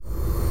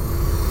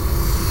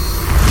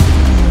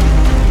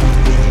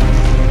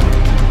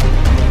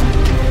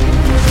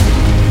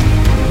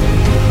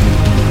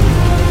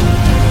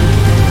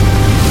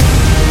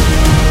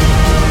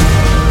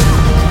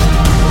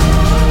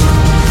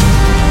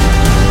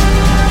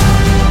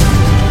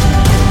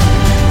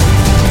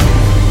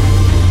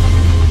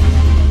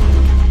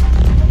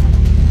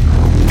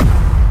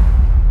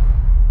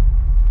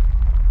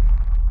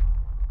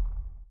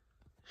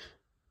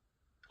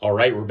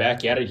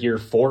back at it here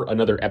for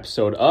another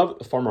episode of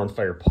the Farmer on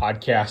Fire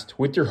podcast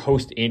with your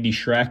host, Andy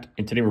Schreck.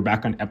 And today we're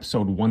back on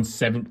episode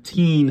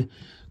 117,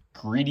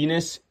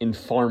 Greediness in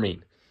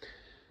Farming.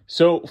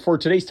 So for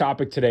today's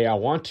topic today, I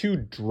want to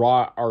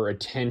draw our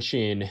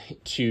attention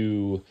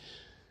to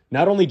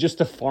not only just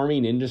the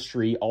farming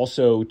industry,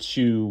 also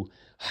to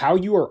how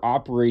you are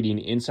operating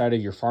inside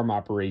of your farm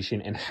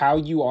operation and how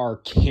you are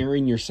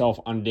carrying yourself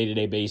on a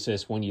day-to-day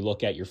basis when you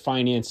look at your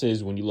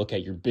finances, when you look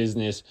at your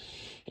business,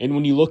 and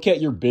when you look at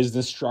your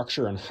business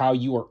structure and how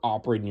you are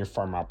operating your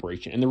farm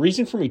operation. And the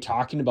reason for me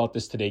talking about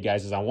this today,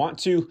 guys, is I want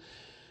to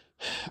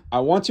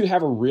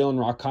have a real and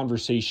raw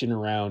conversation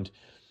around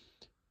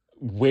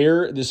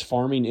where this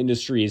farming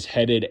industry is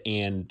headed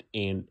and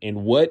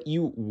what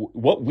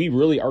we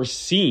really are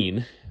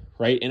seeing,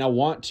 right? And I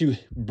want to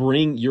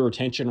bring your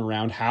attention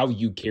around how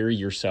you carry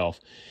yourself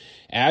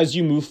as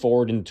you move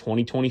forward in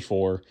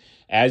 2024,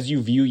 as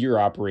you view your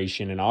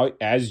operation and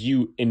as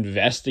you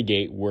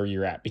investigate where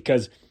you're at.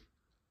 Because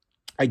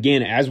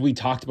again, as we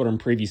talked about in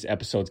previous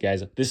episodes,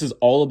 guys, this is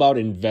all about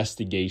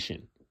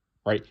investigation,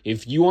 right?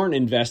 If you aren't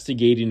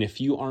investigating,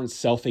 if you aren't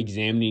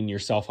self-examining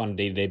yourself on a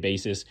day-to-day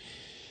basis,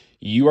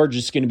 you are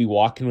just going to be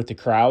walking with the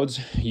crowds.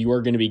 You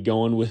are going to be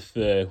going with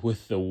the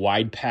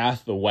wide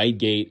path, the wide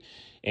gate,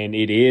 and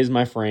it is,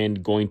 my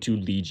friend, going to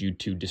lead you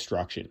to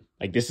destruction.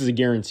 Like, this is a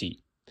guarantee.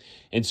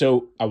 And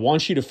so I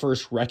want you to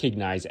first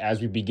recognize, as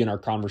we begin our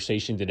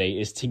conversation today,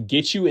 is to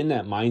get you in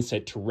that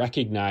mindset to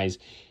recognize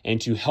and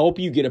to help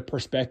you get a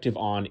perspective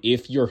on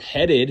if you're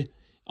headed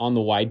on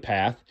the wide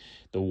path,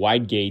 the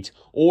wide gate,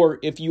 or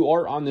if you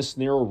are on this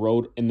narrow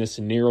road and this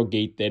narrow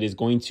gate that is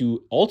going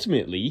to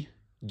ultimately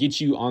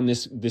get you on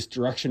this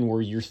direction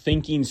where you're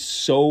thinking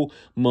so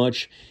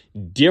much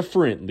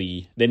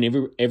differently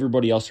than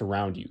everybody else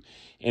around you.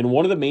 And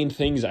one of the main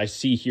things I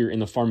see here in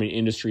the farming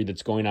industry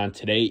that's going on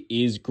today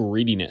is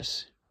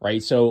greediness,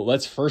 right? So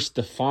let's first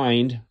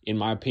define, in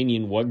my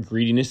opinion, what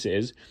greediness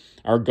is,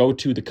 or go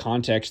to the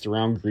context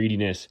around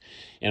greediness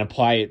and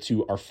apply it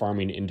to our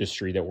farming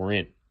industry that we're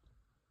in.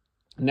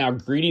 Now,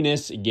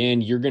 greediness,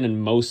 again, you're going to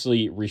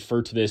mostly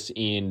refer to this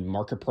in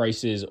market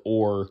prices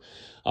or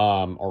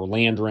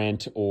land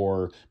rent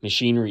or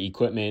machinery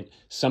equipment,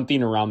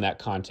 something around that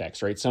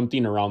context, right?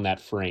 Something around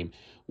that frame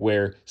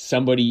where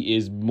somebody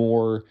is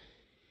more,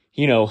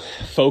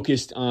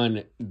 focused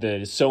on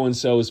the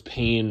so-and-so is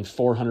paying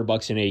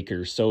 $400 an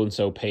acre,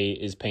 so-and-so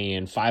is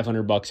paying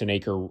 $500 an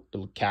acre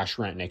cash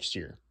rent next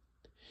year.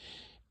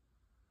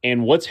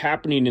 And what's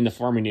happening in the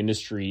farming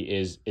industry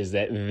is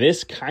that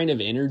this kind of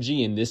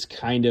energy and this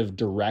kind of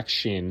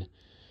direction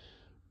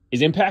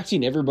is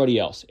impacting everybody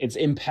else. It's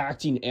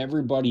impacting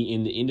everybody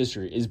in the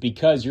industry, is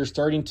because you're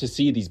starting to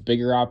see these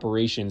bigger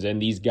operations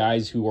and these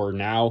guys who are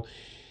now,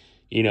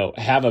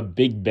 have a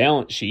big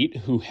balance sheet,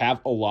 who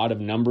have a lot of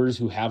numbers,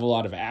 who have a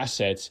lot of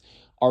assets,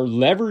 are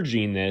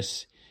leveraging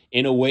this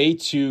in a way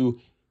to,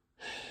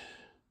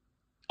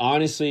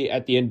 honestly,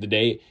 at the end of the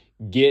day,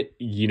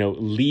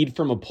 lead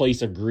from a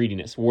place of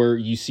greediness, where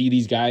you see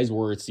these guys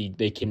where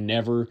they can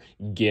never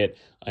get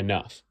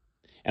enough.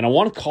 And I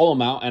want to call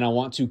them out, and I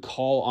want to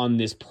call on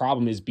this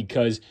problem, is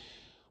because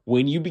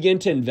when you begin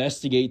to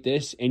investigate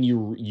this and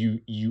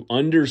you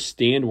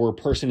understand where a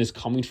person is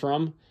coming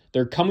from,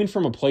 they're coming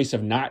from a place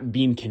of not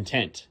being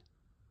content.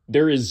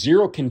 There is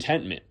zero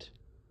contentment.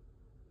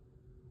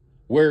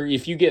 Where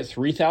if you get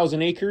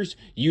 3,000 acres,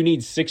 you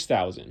need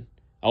 6,000.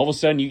 All of a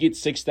sudden, you get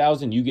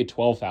 6,000, you get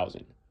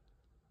 12,000.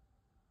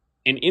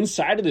 And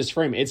inside of this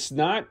frame, it's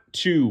not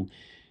to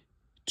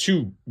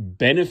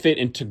benefit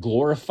and to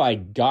glorify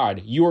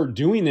God. You are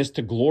doing this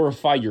to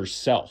glorify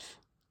yourself.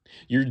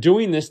 You're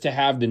doing this to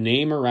have the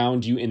name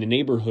around you in the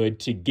neighborhood,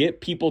 to get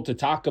people to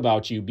talk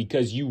about you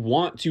because you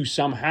want to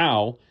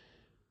somehow,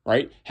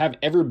 right, have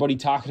everybody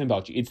talking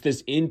about you. It's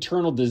this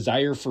internal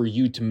desire for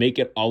you to make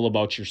it all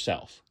about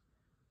yourself.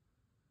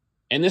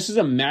 And this is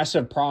a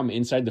massive problem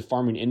inside the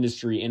farming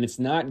industry, and it's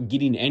not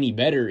getting any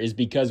better, is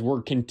because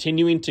we're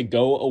continuing to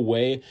go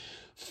away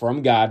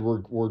from God.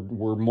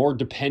 We're more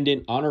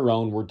dependent on our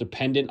own. We're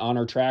dependent on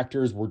our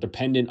tractors. We're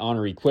dependent on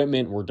our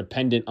equipment. We're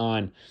dependent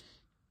on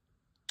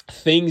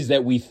things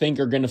that we think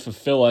are going to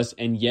fulfill us,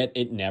 and yet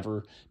it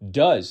never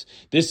does.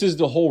 This is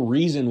the whole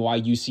reason why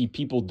you see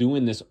people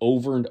doing this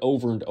over and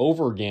over and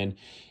over again,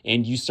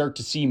 and you start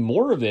to see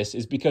more of this,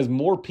 is because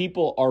more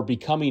people are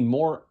becoming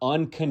more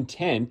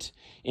uncontent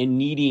and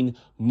needing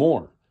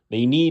more.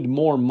 They need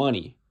more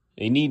money.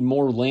 They need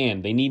more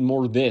land. They need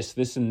more this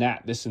and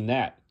that, this and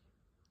that.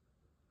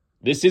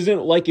 This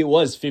isn't like it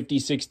was 50,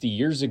 60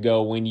 years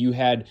ago when you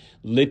had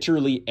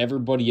literally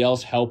everybody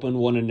else helping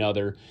one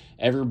another.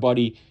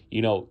 Everybody,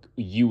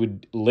 you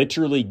would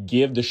literally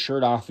give the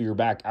shirt off of your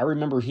back. I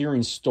remember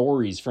hearing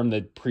stories from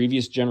the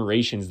previous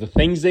generations, the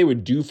things they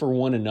would do for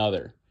one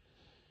another.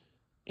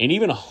 And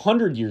even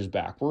 100 years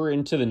back, we're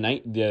into the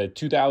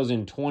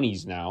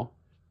 2020s now.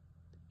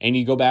 And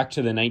you go back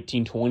to the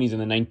 1920s and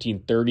the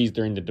 1930s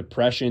during the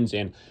depressions,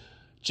 and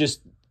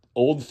just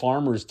old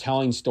farmers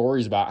telling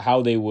stories about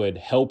how they would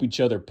help each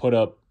other put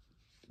up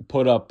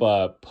put up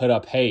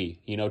hay,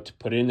 to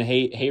put it in the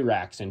hay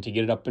racks and to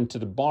get it up into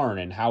the barn,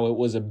 and how it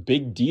was a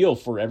big deal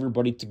for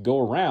everybody to go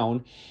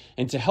around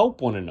and to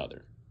help one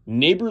another.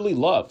 Neighborly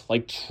love,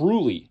 like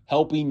truly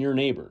helping your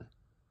neighbor.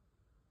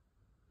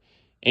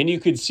 And you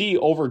could see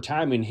over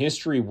time in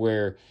history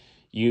where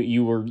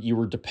you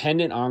were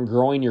dependent on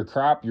growing your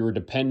crop, you were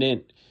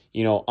dependent,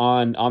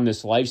 on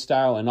this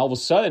lifestyle, and all of a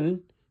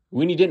sudden,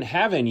 when you didn't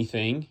have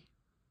anything,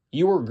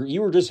 you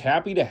were just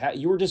happy to have,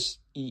 you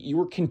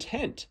were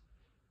content.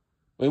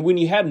 And when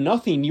you had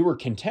nothing, you were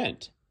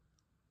content.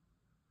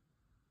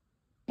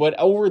 But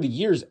over the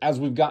years, as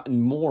we've gotten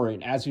more,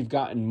 and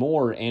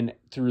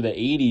through the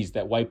 80s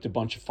that wiped a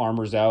bunch of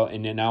farmers out,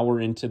 and then now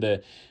we're into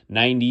the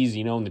 90s,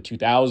 in the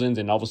 2000s,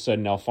 and all of a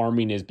sudden now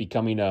farming is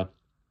becoming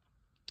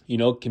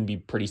can be a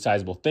pretty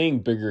sizable thing,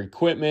 bigger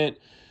equipment,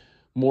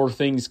 more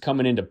things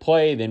coming into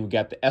play. Then we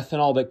got the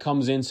ethanol that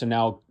comes in. So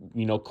now,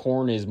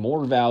 corn is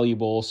more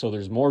valuable. So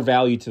there's more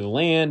value to the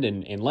land,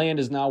 and land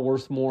is now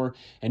worth more.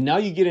 And now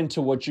you get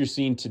into what you're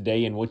seeing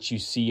today and what you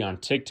see on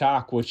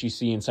TikTok, what you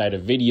see inside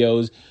of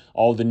videos,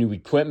 all the new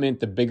equipment,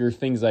 the bigger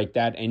things like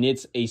that. And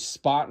it's a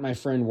spot, my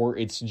friend, where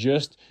it's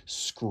just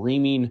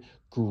screaming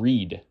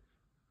greed.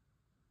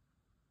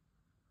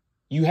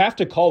 You have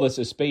to call this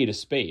a spade a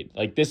spade.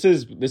 Like this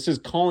is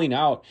calling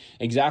out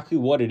exactly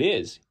what it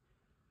is.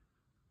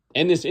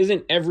 And this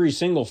isn't every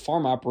single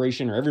farm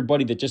operation or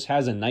everybody that just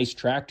has a nice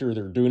tractor,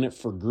 they're doing it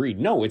for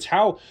greed. No, it's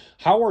how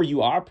are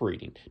you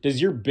operating?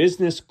 Does your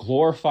business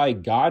glorify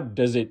God?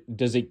 Does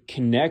it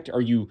connect?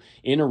 Are you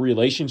in a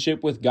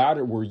relationship with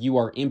God where you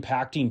are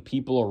impacting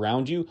people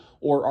around you?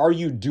 Or are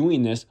you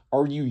doing this?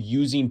 Are you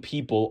using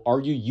people? Are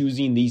you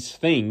using these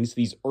things,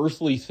 these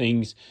earthly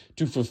things,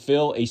 to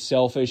fulfill a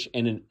selfish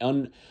and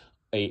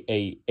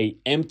a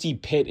empty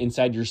pit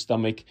inside your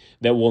stomach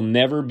that will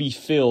never be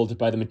filled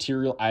by the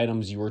material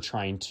items you are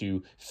trying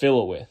to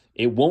fill it with?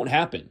 It won't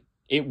happen.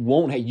 It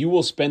won't. You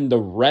will spend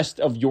the rest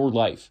of your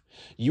life.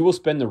 You will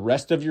spend the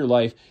rest of your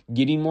life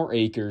getting more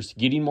acres,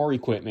 getting more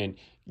equipment,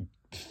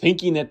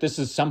 thinking that this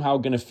is somehow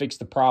going to fix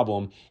the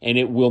problem, and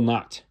it will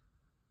not.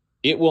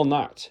 It will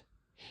not.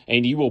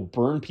 And you will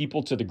burn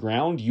people to the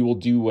ground. You will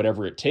do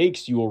whatever it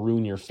takes. You will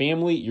ruin your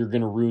family. You're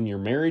going to ruin your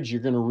marriage.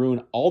 You're going to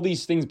ruin all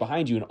these things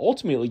behind you. And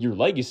ultimately, your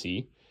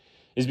legacy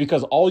is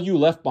because all you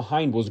left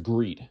behind was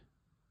greed.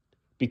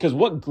 Because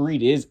what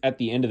greed is at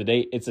the end of the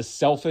day, it's a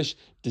selfish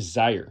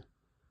desire.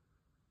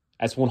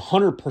 That's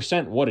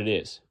 100% what it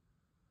is.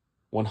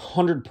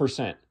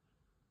 100%.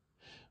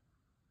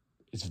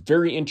 It's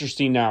very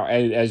interesting now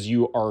as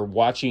you are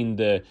watching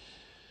the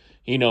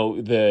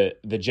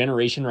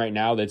generation right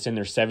now that's in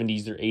their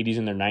 70s, their 80s,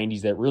 and their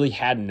 90s that really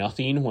had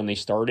nothing when they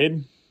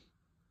started.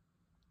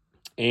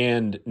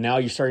 And now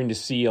you're starting to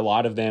see a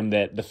lot of them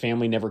that the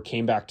family never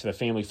came back to the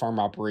family farm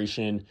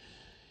operation,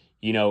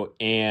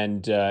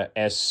 and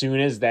as soon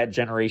as that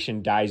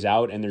generation dies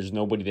out and there's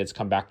nobody that's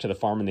come back to the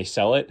farm and they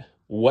sell it,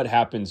 what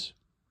happens?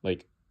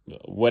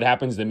 What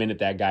happens the minute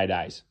that guy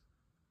dies?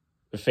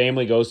 The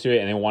family goes to it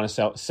and they want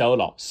to sell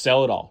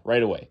it all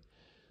right away.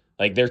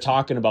 Like they're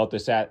talking about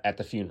this at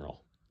the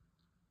funeral.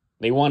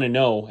 They want to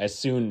know as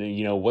soon,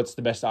 what's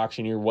the best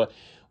auctioneer,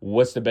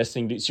 what's the best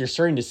thing to do. So you're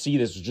starting to see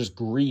this just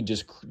greed,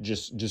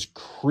 just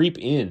creep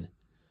in.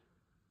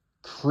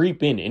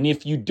 And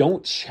if you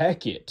don't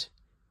check it,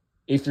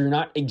 if you're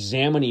not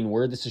examining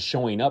where this is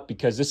showing up,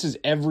 because this is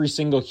every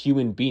single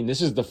human being,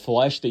 this is the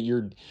flesh that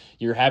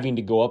you're having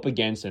to go up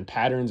against, and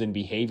patterns and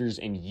behaviors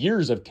and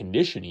years of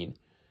conditioning.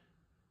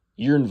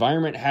 Your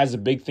environment has a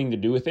big thing to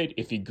do with it.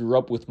 If you grew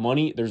up with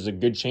money, there's a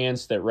good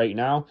chance that right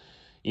now,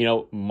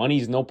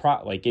 money's no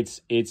problem. Like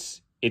it's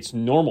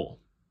normal.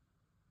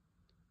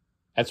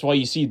 That's why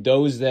you see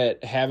those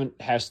that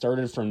have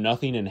started from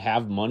nothing and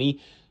have money.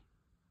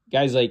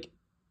 Guys, like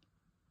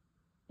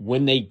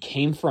when they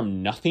came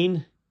from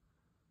nothing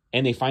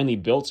and they finally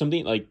built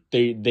something, like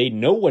they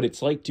know what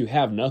it's like to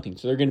have nothing.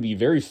 So they're going to be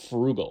very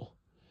frugal.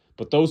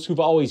 But those who've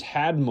always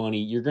had money,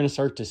 you're going to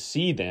start to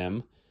see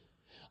them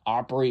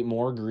operate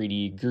more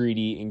greedy.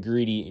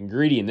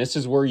 And this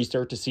is where you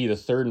start to see the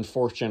third and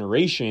fourth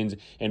generations,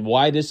 and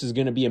why this is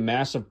going to be a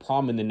massive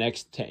problem in the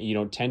next 10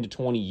 to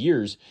 20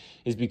 years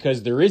is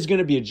because there is going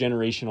to be a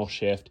generational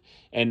shift,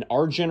 and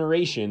our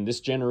generation, this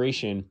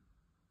generation,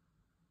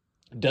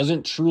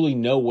 doesn't truly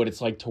know what it's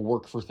like to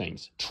work for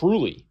things.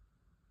 Truly.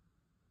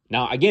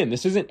 Now, again,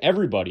 this isn't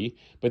everybody,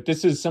 but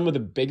this is some of the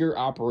bigger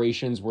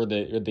operations where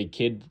the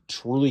kid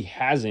truly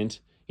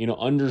hasn't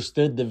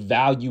understood the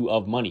value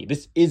of money.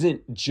 This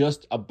isn't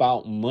just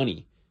about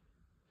money.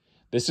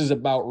 This is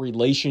about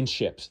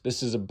relationships.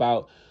 This is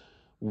about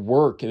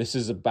work. This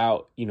is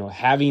about,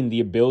 having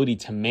the ability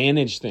to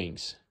manage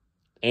things.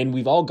 And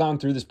we've all gone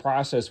through this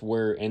process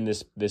where in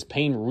this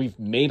pain, where we've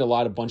made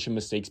a bunch of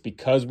mistakes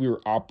because we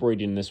were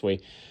operating in this way.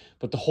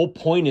 But the whole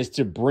point is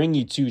to bring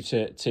you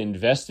to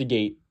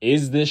investigate,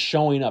 is this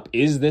showing up?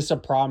 Is this a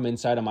problem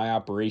inside of my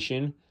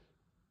operation?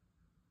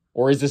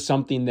 Or is this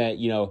something that,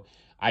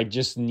 I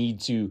just need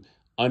to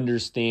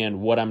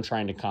understand what I'm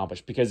trying to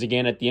accomplish? Because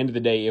again, at the end of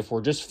the day, if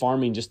we're just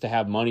farming just to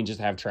have money, just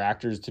to have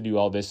tractors to do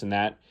all this and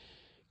that,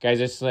 Guys,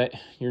 it's like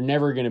you're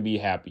never going to be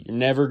happy. You're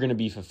never going to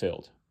be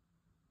fulfilled.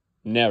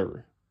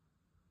 Never.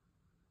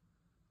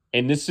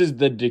 And this is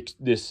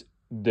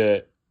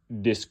the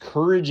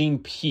discouraging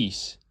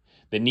piece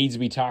that needs to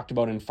be talked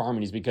about in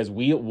farming, is because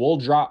we'll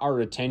draw our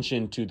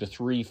attention to the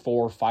 $300,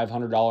 $400,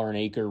 $500 an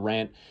acre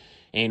rent,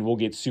 and we'll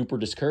get super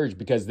discouraged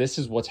because this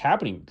is what's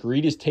happening.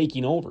 Greed is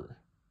taking over.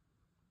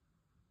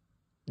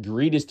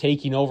 Greed is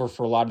taking over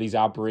for a lot of these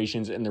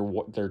operations, and they're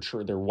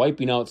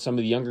wiping out some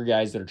of the younger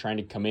guys that are trying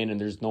to come in, and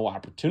there's no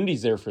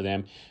opportunities there for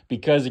them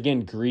because,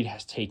 again, greed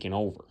has taken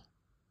over.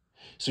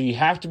 So you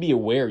have to be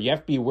aware. You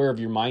have to be aware of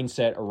your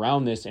mindset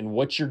around this and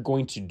what you're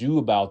going to do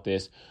about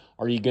this.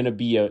 Are you going to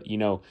be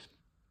a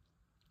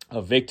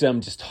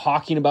victim just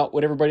talking about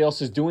what everybody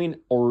else is doing,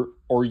 or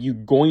are you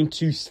going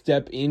to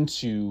step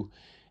into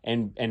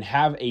and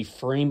have a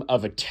frame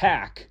of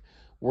attack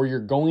where you're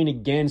going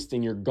against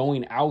and you're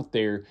going out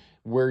there,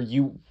 where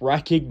you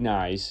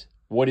recognize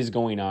what is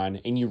going on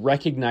and you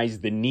recognize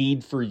the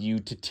need for you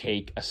to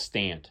take a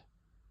stand,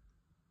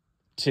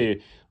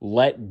 to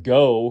let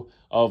go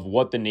of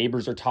what the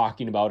neighbors are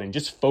talking about and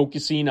just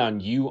focusing on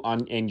you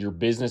and your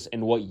business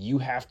and what you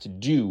have to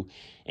do,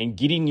 and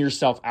getting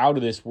yourself out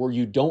of this where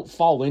you don't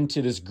fall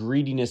into this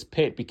greediness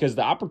pit, because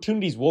the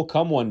opportunities will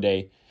come one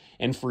day.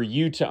 And for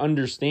you to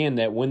understand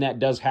that when that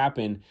does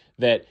happen,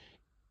 that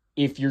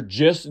if you're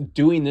just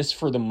doing this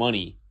for the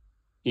money,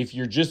 if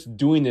you're just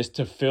doing this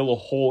to fill a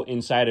hole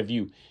inside of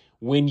you,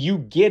 when you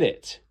get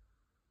it,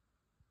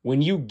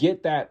 when you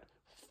get that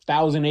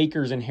 1,000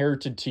 acres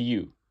inherited to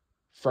you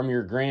from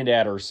your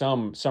granddad or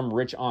some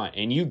rich aunt,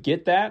 and you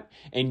get that,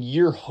 and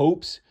your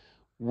hopes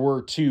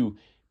were to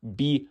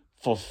be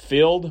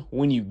fulfilled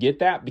when you get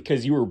that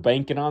because you were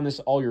banking on this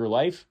all your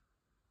life,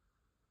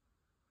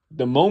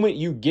 the moment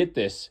you get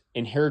this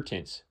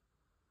inheritance,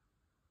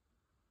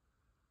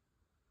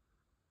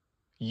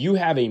 you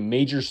have a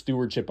major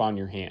stewardship on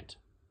your hand.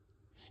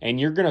 And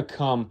you're going to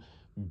come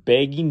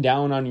begging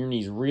down on your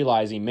knees,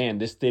 realizing, man,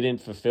 this didn't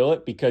fulfill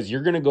it, because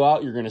you're going to go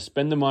out, you're going to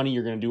spend the money,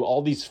 you're going to do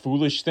all these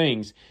foolish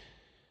things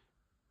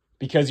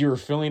because you were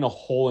filling a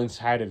hole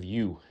inside of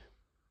you.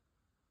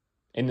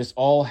 And this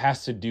all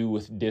has to do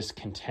with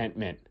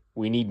discontentment.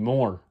 We need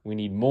more. We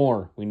need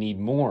more. We need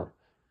more.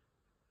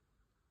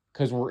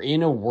 Because we're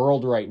in a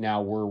world right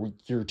now where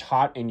you're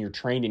taught and you're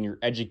trained and you're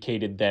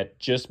educated that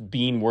just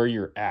being where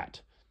you're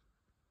at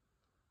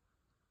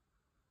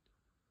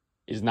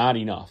is not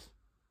enough.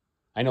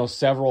 I know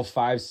several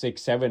 5,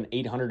 6, 7,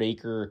 800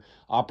 acre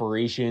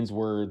operations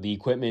where the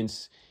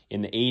equipment's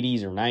in the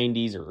 80s or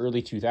 90s or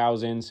early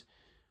 2000s.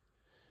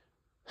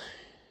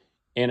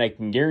 And I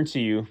can guarantee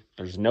you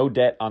there's no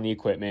debt on the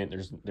equipment.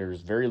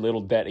 There's very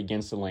little debt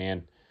against the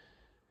land.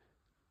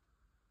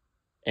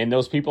 And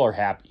those people are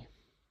happy.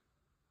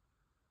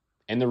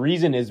 And the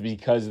reason is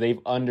because they've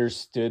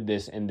understood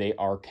this and they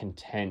are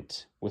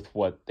content with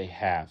what they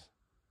have.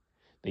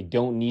 They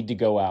don't need to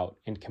go out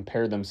and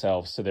compare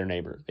themselves to their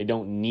neighbor. They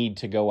don't need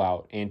to go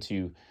out and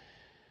to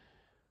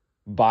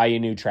buy a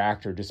new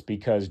tractor just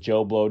because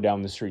Joe Blow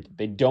down the street.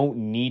 They don't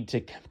need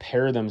to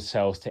compare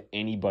themselves to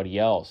anybody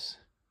else.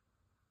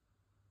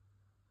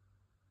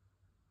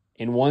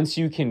 And once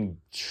you can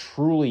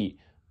truly,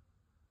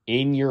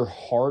 in your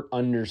heart,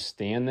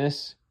 understand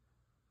this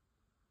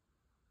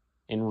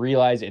and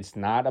realize it's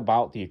not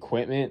about the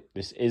equipment,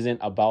 this isn't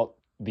about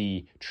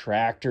the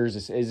tractors,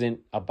 this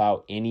isn't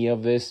about any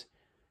of this,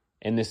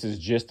 and this is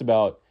just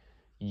about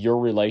your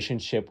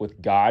relationship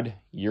with God,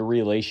 your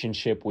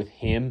relationship with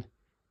Him,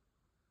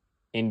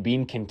 and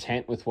being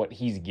content with what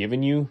He's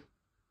given you,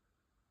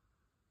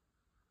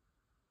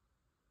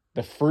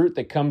 the fruit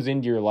that comes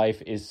into your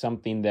life is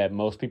something that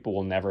most people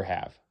will never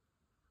have.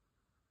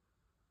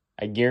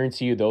 I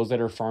guarantee you those that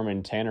are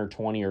farming 10 or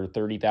 20 or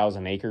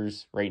 30,000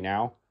 acres right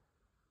now,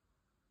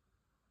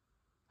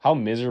 how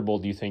miserable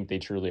do you think they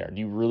truly are? Do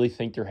you really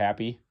think they're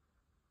happy?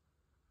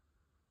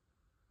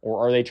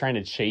 Or are they trying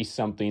to chase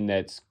something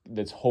that's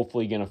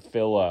hopefully going to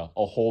fill a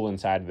hole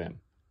inside of them?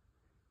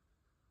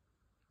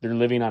 They're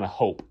living on a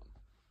hope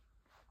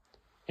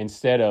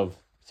instead of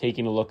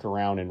taking a look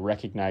around and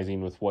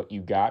recognizing with what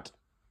you got,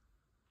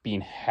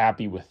 being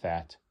happy with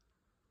that,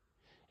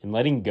 and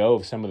letting go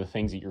of some of the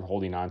things that you're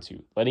holding on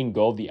to, letting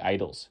go of the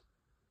idols,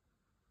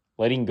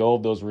 letting go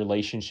of those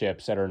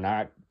relationships that are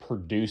not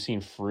producing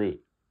fruit,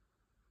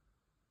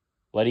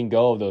 letting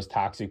go of those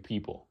toxic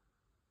people.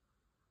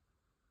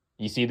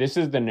 You see, this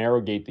is the narrow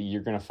gate that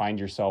you're going to find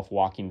yourself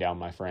walking down,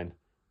 my friend.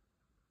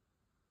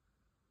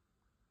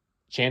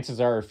 Chances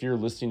are, if you're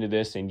listening to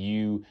this and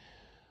you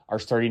are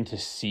starting to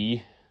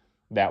see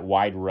that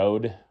wide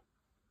road,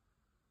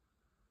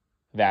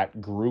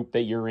 that group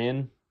that you're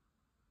in,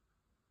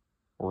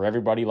 where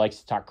everybody likes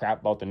to talk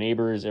crap about the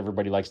neighbors,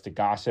 everybody likes to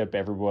gossip,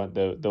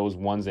 those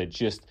ones that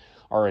just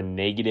are a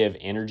negative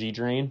energy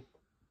drain,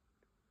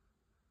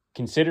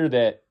 consider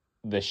that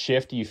the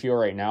shift you feel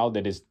right now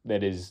that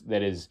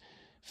is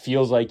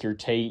feels like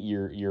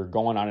you're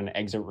going on an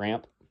exit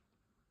ramp.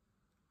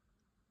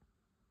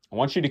 I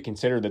want you to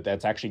consider that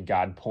that's actually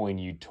God pulling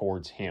you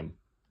towards Him.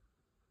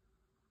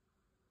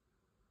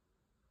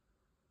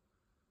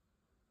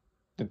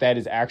 that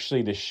is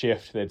actually the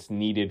shift that's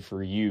needed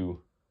for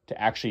you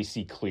to actually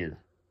see clear.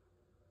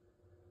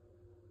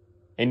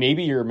 And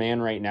maybe you're a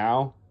man right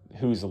now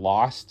who's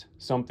lost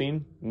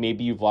something.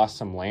 Maybe you've lost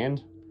some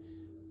land.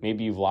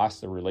 Maybe you've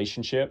lost a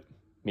relationship.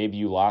 Maybe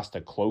you lost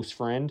a close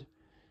friend.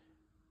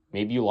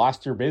 Maybe you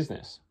lost your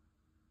business.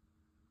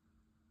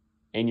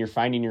 And you're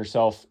finding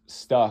yourself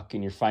stuck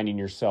and you're finding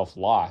yourself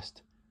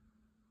lost.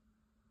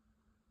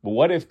 But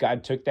what if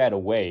God took that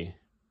away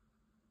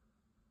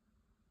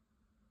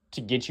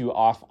to get you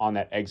off on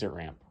that exit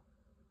ramp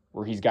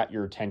where he's got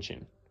your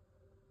attention?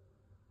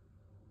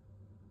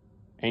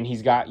 And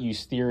he's got you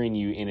steering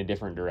you in a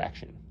different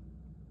direction.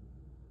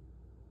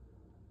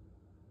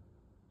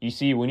 You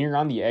see, when you're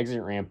on the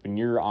exit ramp and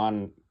you're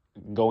on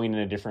going in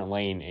a different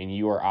lane and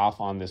you are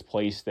off on this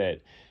place that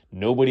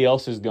nobody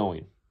else is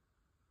going,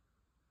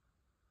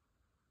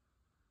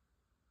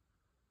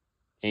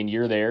 and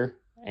you're there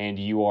and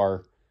you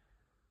are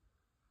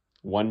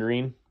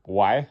wondering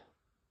why,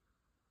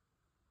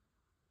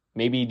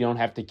 maybe you don't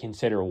have to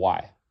consider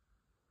why.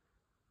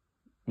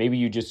 Maybe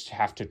you just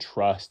have to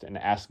trust and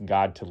ask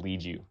God to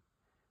lead you.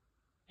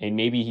 And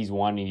maybe he's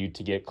wanting you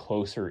to get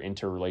closer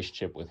into a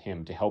relationship with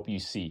him to help you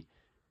see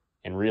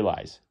and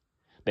realize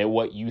that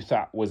what you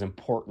thought was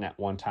important at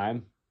one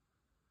time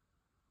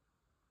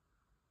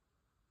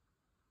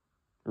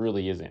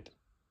really isn't.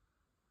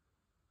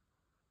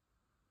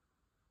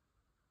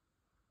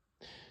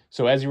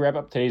 So as we wrap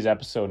up today's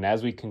episode and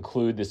as we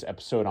conclude this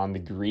episode on the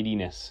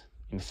greediness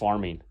in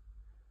farming,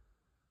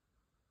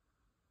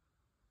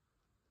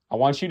 I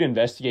want you to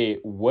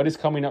investigate what is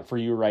coming up for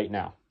you right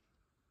now.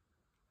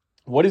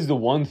 What is the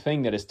one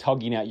thing that is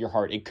tugging at your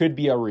heart? It could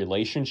be a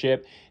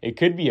relationship. It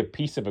could be a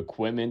piece of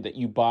equipment that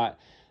you bought,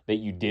 that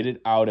you did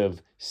it out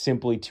of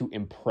simply to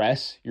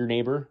impress your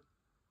neighbor.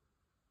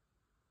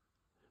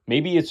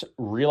 Maybe it's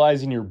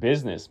realizing your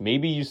business.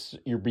 Maybe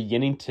you're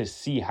beginning to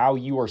see how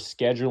you are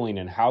scheduling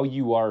and how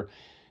you are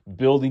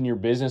building your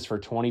business for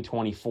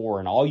 2024.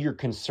 And all you're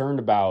concerned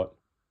about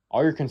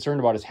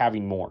is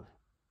having more.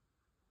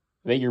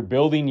 That you're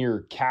building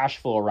your cash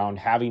flow around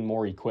having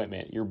more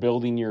equipment. You're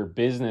building your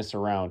business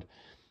around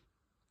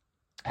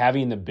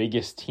having the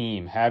biggest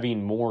team,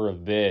 having more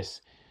of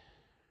this.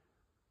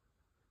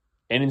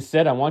 And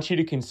instead, I want you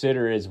to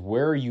consider is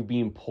where are you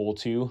being pulled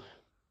to?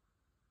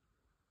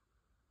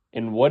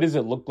 And what does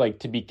it look like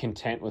to be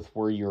content with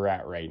where you're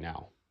at right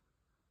now?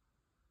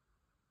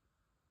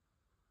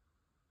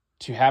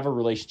 To have a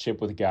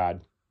relationship with God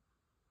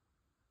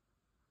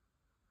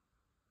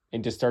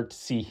and to start to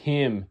see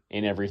him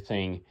in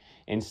everything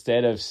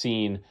instead of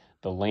seeing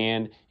the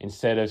land,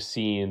 instead of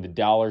seeing the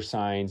dollar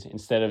signs,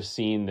 instead of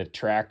seeing the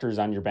tractors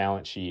on your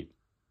balance sheet.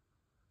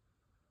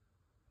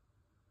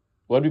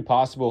 What would be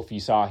possible if you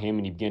saw him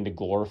and you begin to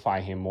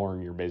glorify him more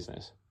in your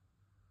business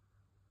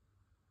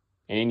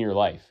and in your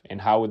life?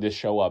 And how would this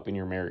show up in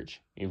your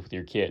marriage with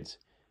your kids?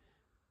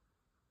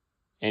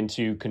 And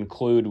to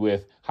conclude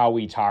with how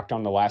we talked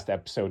on the last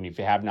episode, and if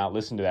you have not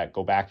listened to that,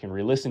 go back and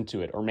re-listen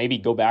to it, or maybe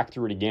go back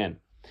through it again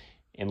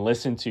and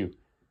listen to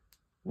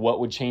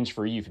what would change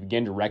for you if you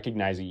begin to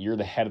recognize that you're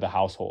the head of the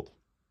household.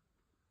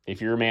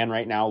 If you're a man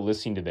right now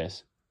listening to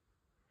this,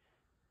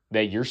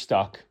 that you're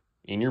stuck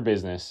in your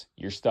business,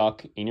 you're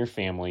stuck in your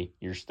family,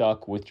 you're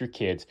stuck with your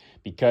kids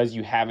because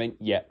you haven't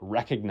yet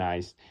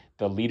recognized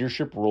the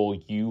leadership role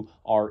you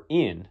are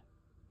in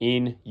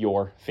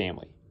your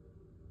family.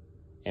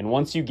 And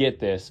once you get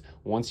this,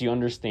 once you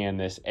understand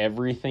this,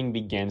 everything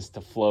begins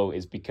to flow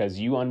is because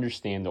you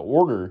understand the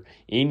order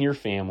in your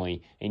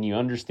family and you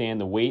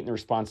understand the weight and the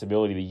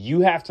responsibility that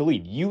you have to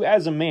lead. You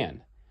as a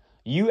man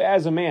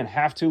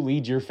have to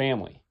lead your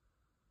family.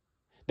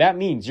 That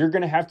means you're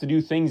going to have to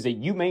do things that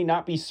you may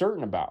not be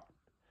certain about,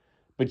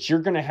 but you're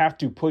going to have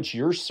to put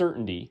your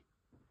certainty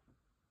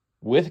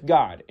with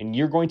God, and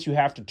you're going to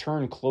have to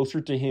turn closer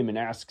to him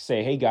and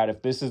say, hey, God,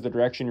 if this is the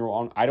direction you're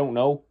on, I don't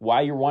know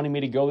why you're wanting me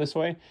to go this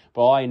way,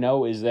 but all I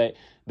know is that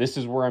this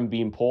is where I'm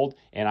being pulled,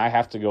 and I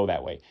have to go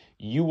that way.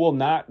 You're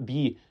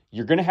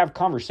going to have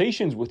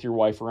conversations with your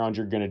wife around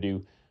you're going to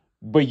do,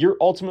 but you're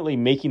ultimately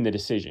making the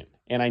decision,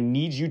 and I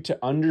need you to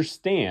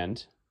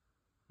understand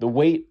the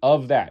weight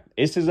of that.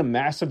 This is a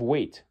massive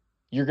weight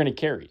you're going to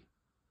carry.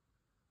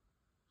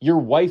 Your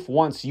wife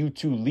wants you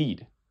to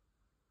lead.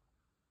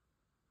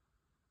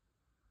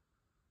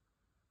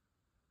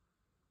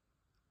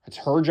 It's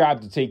her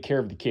job to take care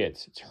of the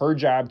kids. It's her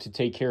job to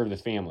take care of the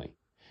family.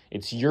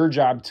 It's your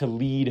job to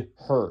lead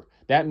her.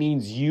 That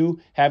means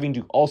you having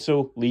to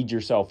also lead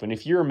yourself. And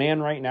if you're a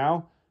man right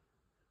now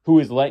who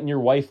is letting your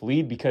wife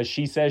lead because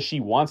she says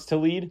she wants to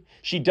lead,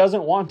 she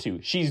doesn't want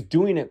to. She's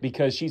doing it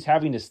because she's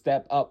having to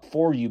step up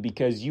for you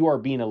because you are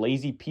being a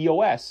lazy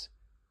POS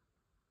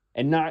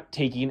and not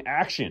taking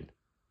action.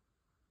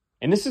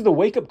 And this is the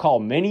wake-up call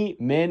many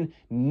men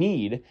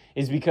need,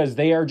 is because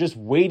they are just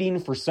waiting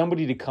for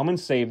somebody to come and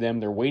save them.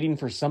 They're waiting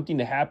for something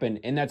to happen,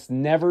 and that's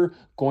never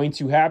going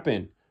to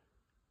happen.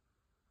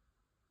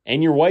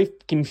 And your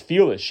wife can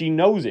feel it. She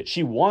knows it.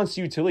 She wants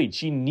you to lead.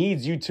 She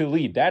needs you to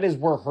lead. That is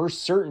where her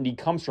certainty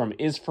comes from,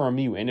 is from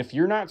you. And if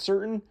you're not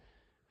certain,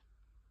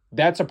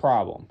 That's a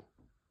problem.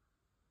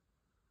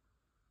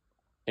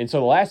 And so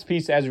the last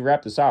piece as we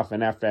wrap this off,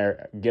 and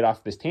after I get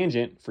off this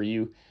tangent for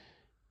you,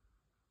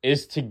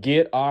 is to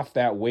get up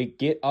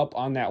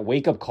on that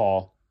wake-up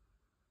call,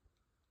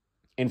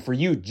 and for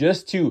you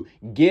just to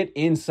get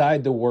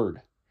inside the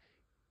Word.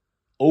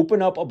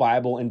 Open up a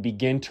Bible and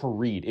begin to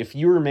read. If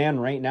you're a man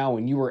right now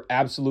and you are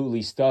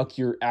absolutely stuck,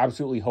 you're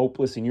absolutely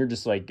hopeless, and you're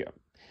just like,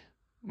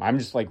 I'm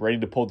just like ready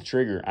to pull the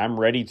trigger. I'm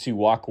ready to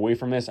walk away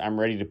from this. I'm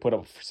ready to put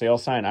up a for sale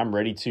sign. I'm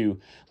ready to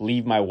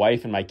leave my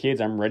wife and my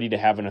kids. I'm ready to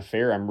have an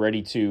affair. I'm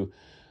ready to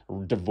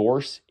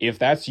divorce. If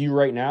that's you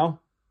right now,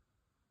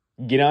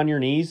 get on your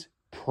knees,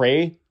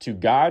 pray to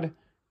God,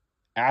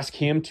 ask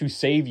Him to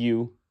save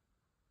you,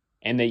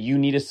 and that you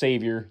need a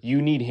Savior,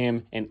 you need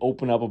Him, and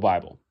open up a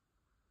Bible.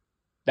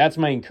 That's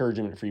my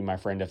encouragement for you, my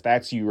friend, if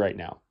that's you right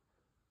now.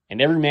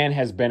 And every man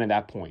has been at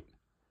that point.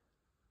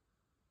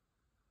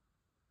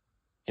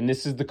 And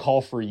this is the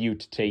call for you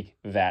to take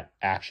that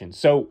action.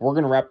 So we're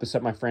going to wrap this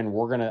up, my friend.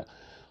 We're going to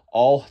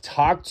all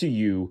talk to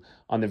you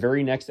on the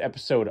very next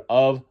episode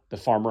of the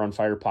Farmer on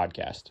Fire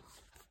podcast.